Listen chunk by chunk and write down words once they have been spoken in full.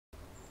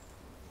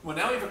Well,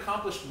 now we've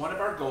accomplished one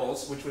of our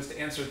goals, which was to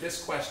answer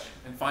this question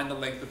and find the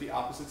length of the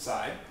opposite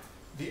side.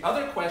 The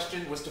other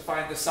question was to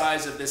find the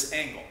size of this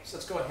angle. So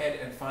let's go ahead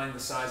and find the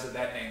size of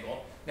that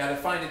angle. Now, to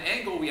find an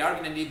angle, we are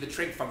going to need the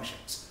trig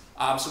functions.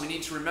 So we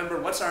need to remember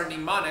what's our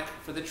mnemonic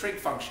for the trig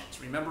functions.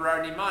 Remember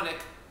our mnemonic,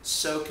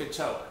 SOH CAH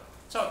TOA.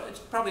 So it's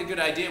probably a good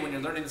idea when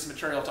you're learning this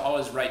material to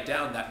always write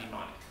down that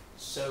mnemonic.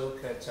 SOH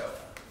CAH TOA.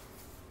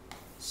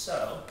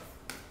 SOH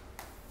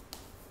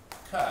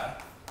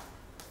CAH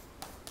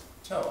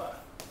TOA.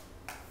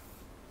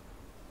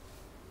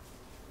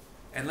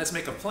 And let's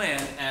make a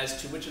plan as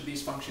to which of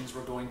these functions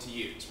we're going to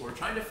use. We're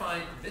trying to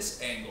find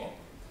this angle.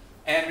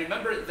 And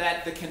remember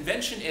that the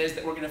convention is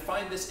that we're going to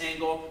find this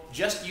angle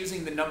just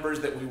using the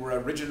numbers that we were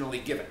originally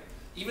given.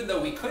 Even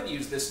though we could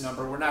use this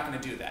number, we're not going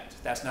to do that.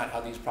 That's not how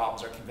these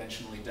problems are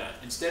conventionally done.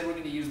 Instead, we're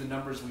going to use the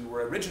numbers we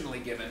were originally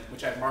given,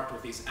 which I've marked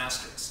with these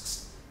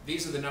asterisks.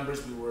 These are the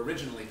numbers we were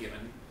originally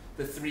given,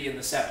 the 3 and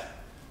the 7.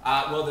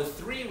 Well, the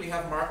 3 we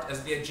have marked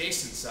as the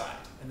adjacent side,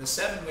 and the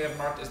 7 we have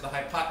marked as the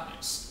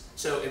hypotenuse.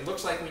 So it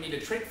looks like we need a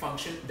trig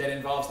function that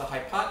involves the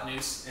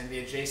hypotenuse and the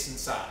adjacent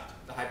side.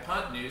 The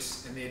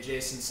hypotenuse and the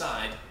adjacent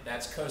side,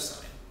 that's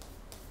cosine.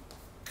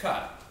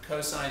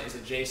 Cosine is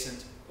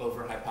adjacent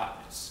over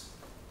hypotenuse.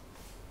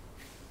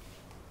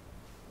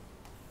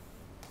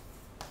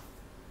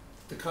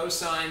 The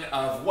cosine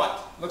of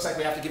what? Looks like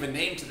we have to give a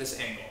name to this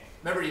angle.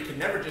 Remember, you can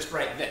never just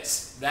write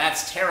this.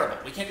 That's terrible.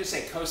 We can't just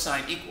say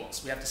cosine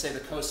equals. We have to say the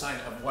cosine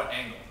of what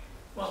angle?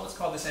 Well, let's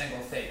call this angle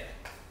theta.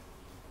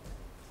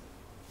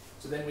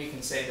 So then we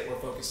can say that we're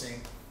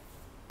focusing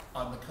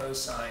on the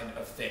cosine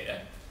of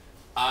theta.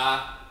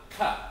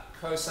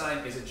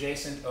 Cosine is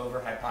adjacent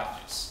over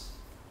hypotenuse.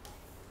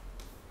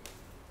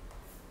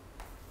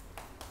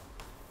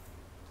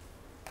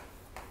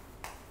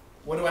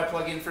 What do I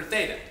plug in for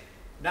theta?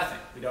 Nothing.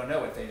 We don't know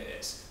what theta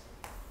is.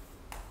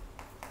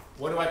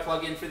 What do I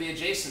plug in for the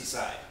adjacent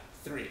side?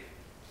 3.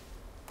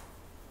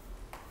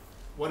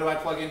 What do I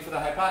plug in for the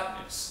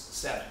hypotenuse?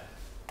 7.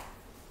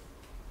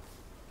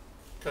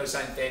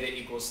 Cosine theta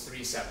equals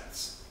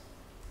 3/7.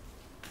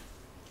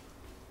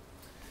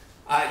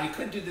 You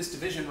could do this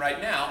division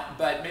right now,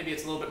 but maybe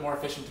it's a little bit more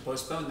efficient to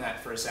postpone that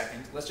for a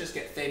second. Let's just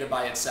get theta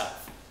by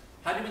itself.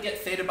 How do we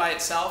get theta by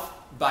itself?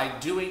 By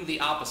doing the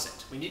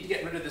opposite. We need to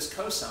get rid of this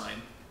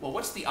cosine. Well,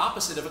 what's the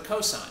opposite of a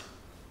cosine?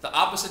 The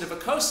opposite of a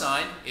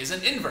cosine is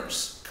an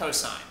inverse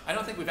cosine. I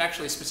don't think we've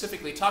actually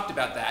specifically talked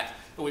about that,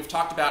 but we've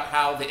talked about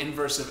how the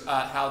inverse of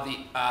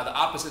the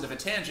opposite of a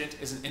tangent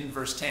is an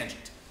inverse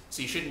tangent.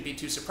 So you shouldn't be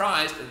too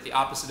surprised that the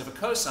opposite of a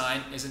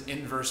cosine is an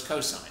inverse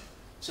cosine.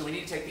 So we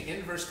need to take the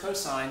inverse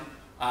cosine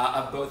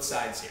of both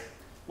sides here.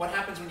 What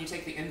happens when you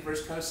take the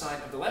inverse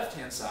cosine of the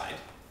left-hand side?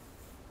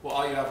 Well,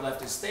 all you have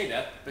left is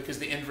theta, because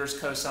the inverse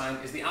cosine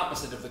is the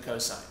opposite of the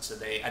cosine, so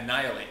they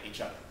annihilate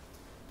each other.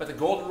 But the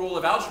golden rule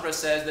of algebra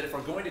says that if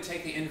we're going to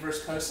take the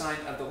inverse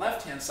cosine of the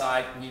left-hand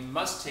side, we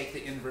must take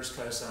the inverse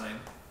cosine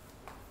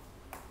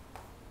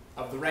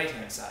of the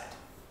right-hand side.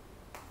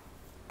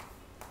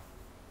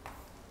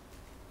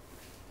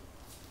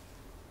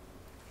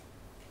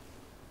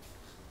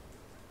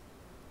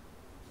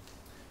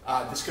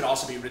 This could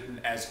also be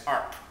written as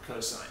arc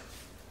cosine.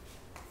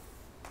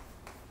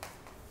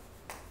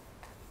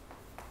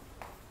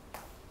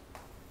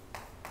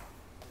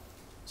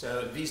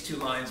 So these two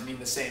lines mean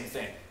the same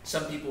thing.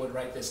 Some people would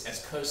write this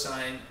as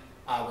cosine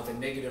with a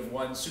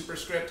 -1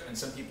 superscript, and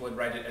some people would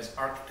write it as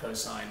arc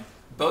cosine.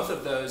 Both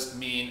of those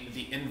mean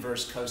the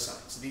inverse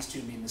cosine. So these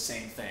two mean the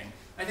same thing.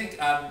 I think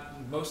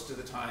most of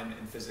the time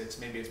in physics,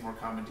 maybe it's more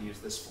common to use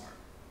this form.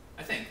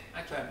 I think.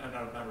 Actually,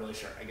 I'm not really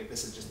sure.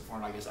 This is just the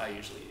form I guess I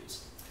usually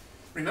use.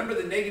 Remember,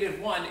 the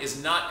 -1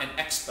 is not an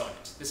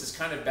exponent. This is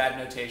kind of bad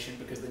notation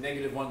because the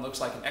 -1 looks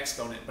like an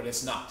exponent, but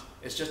it's not.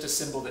 It's just a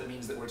symbol that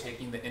means that we're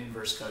taking the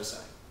inverse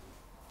cosine.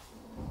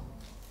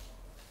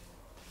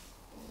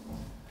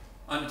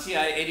 On a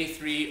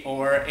TI-83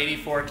 or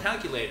 84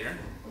 calculator,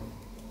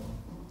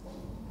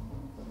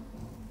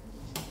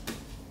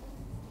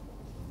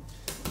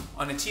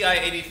 or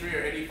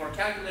 84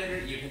 calculator,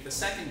 you hit the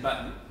second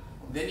button,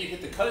 then you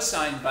hit the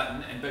cosine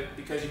button, and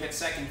because you hit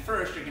second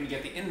first, you're going to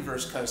get the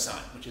inverse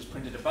cosine, which is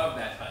printed above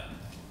that button.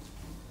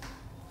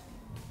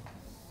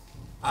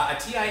 A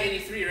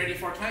TI-83 or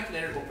 84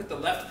 calculator will put the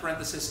left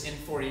parenthesis in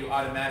for you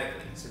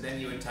automatically. So then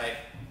you would type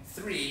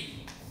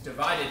 3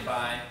 divided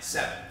by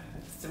 7.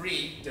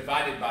 3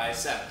 divided by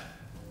 7.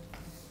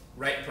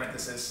 Right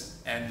parenthesis,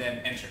 and then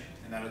enter.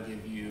 And that'll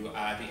give you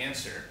the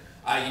answer.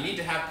 You need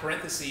to have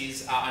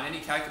parentheses on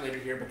any calculator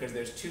here because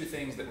there's two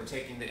things that we're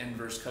taking the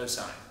inverse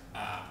cosine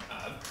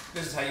of.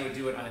 This is how you would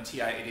do it on a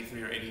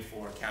TI-83 or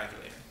 84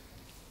 calculator.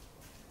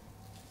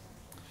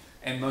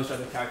 And most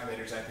other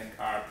calculators, I think,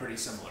 are pretty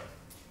similar.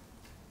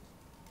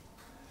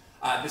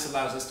 This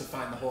allows us to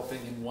find the whole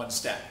thing in one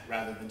step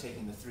rather than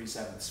taking the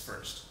 3/7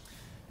 first.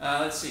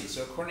 Let's see,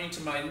 so according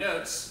to my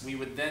notes, we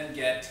would then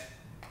get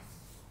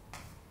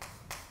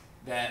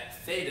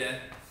that theta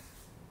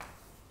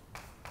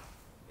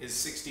is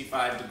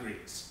 65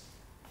 degrees.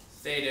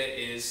 Theta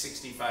is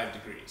 65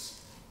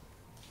 degrees,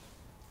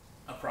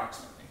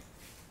 approximately.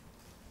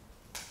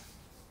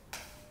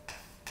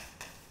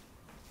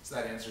 So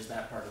that answers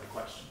that part of the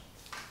question.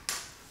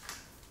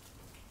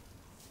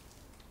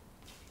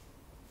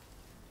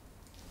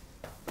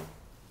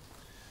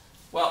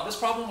 Well, this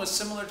problem was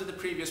similar to the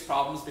previous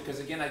problems because,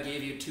 again, I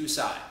gave you two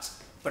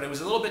sides. But it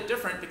was a little bit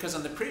different because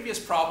on the previous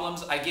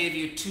problems, I gave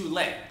you two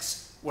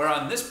legs, where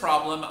on this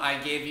problem, I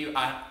gave you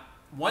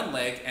one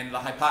leg and the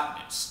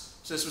hypotenuse.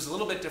 So this was a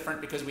little bit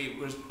different because we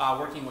were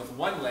working with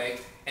one leg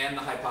and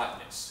the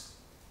hypotenuse.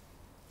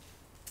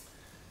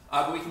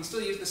 But we can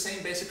still use the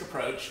same basic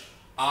approach,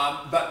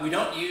 but we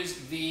don't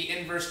use the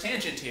inverse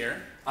tangent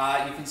here.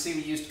 You can see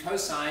we used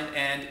cosine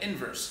and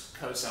inverse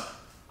cosine.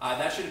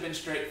 That should have been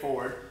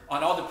straightforward.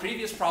 On all the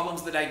previous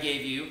problems that I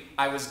gave you,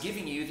 I was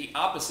giving you the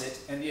opposite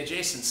and the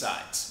adjacent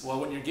sides.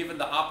 Well, when you're given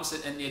the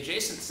opposite and the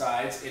adjacent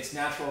sides, it's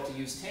natural to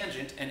use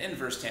tangent and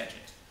inverse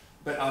tangent.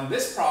 But on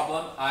this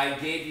problem, I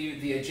gave you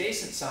the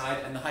adjacent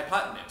side and the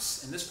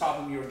hypotenuse. In this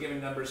problem, you were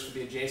given numbers for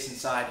the adjacent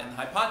side and the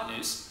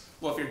hypotenuse.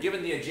 Well, if you're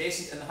given the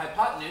adjacent and the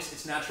hypotenuse,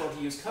 it's natural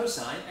to use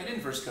cosine and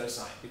inverse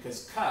cosine,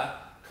 because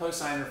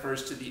cosine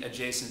refers to the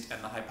adjacent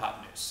and the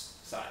hypotenuse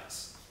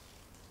sides.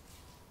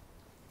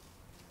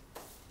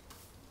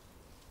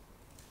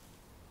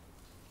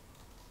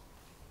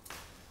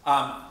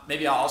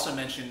 Maybe I'll also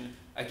mention,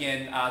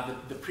 again,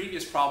 the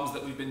previous problems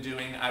that we've been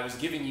doing, I was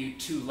giving you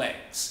two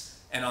legs.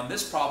 And on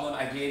this problem,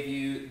 I gave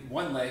you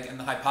one leg and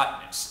the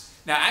hypotenuse.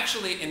 Now,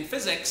 actually, in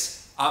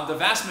physics, the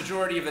vast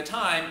majority of the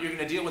time, you're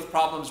going to deal with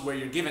problems where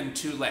you're given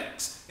two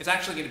legs. It's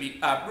actually going to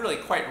be really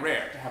quite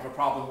rare to have a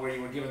problem where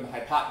you were given the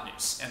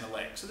hypotenuse and the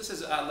leg. So this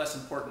is less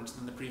important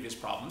than the previous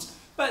problems.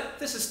 But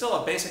this is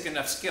still a basic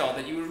enough skill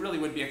that you really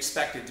would be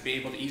expected to be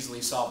able to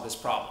easily solve this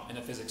problem in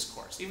a physics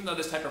course. Even though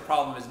this type of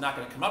problem is not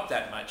going to come up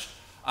that much,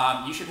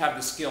 you should have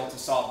the skill to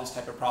solve this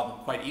type of problem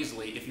quite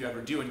easily if you ever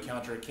do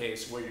encounter a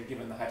case where you're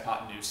given the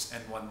hypotenuse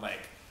and one leg,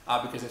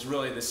 because it's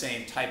really the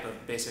same type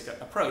of basic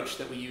approach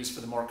that we use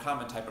for the more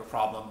common type of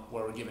problem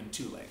where we're given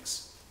two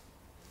legs.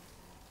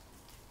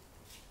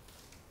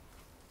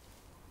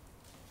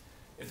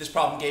 If this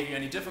problem gave you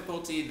any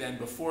difficulty, then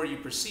before you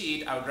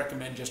proceed, I would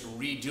recommend just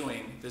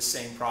redoing this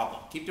same problem.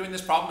 Keep doing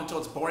this problem until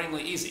it's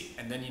boringly easy,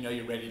 and then you know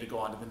you're ready to go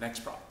on to the next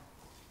problem.